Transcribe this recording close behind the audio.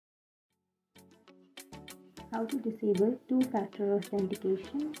How to disable two-factor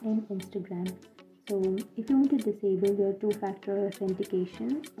authentication in Instagram. So if you want to disable your two-factor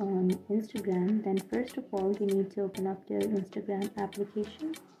authentication on Instagram, then first of all you need to open up your Instagram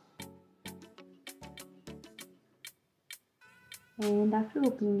application. And after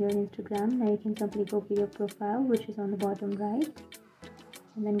opening your Instagram, now you can simply go for your profile, which is on the bottom right,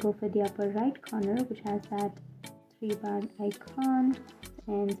 and then go for the upper right corner, which has that three-bar icon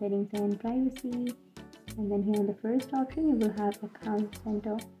and settings and privacy. And then here in the first option you will have account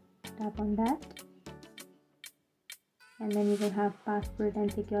center. Tap on that, and then you will have password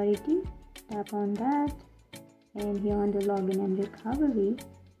and security. Tap on that, and here on the login and recovery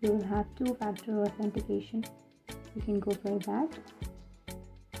you will have two-factor authentication. You can go for that.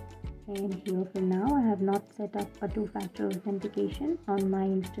 And here for now I have not set up a two-factor authentication on my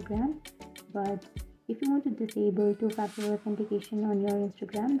Instagram, but if you want to disable two-factor authentication on your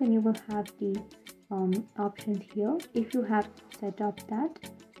Instagram, then you will have the options here. If you have set up that,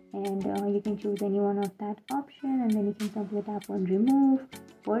 and you can choose any one of that option, and then you can simply tap on remove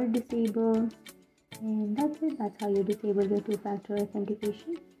or disable, and that's it. That's how you disable your two-factor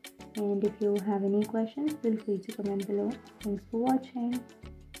authentication. And if you have any questions, feel free to comment below. Thanks for watching.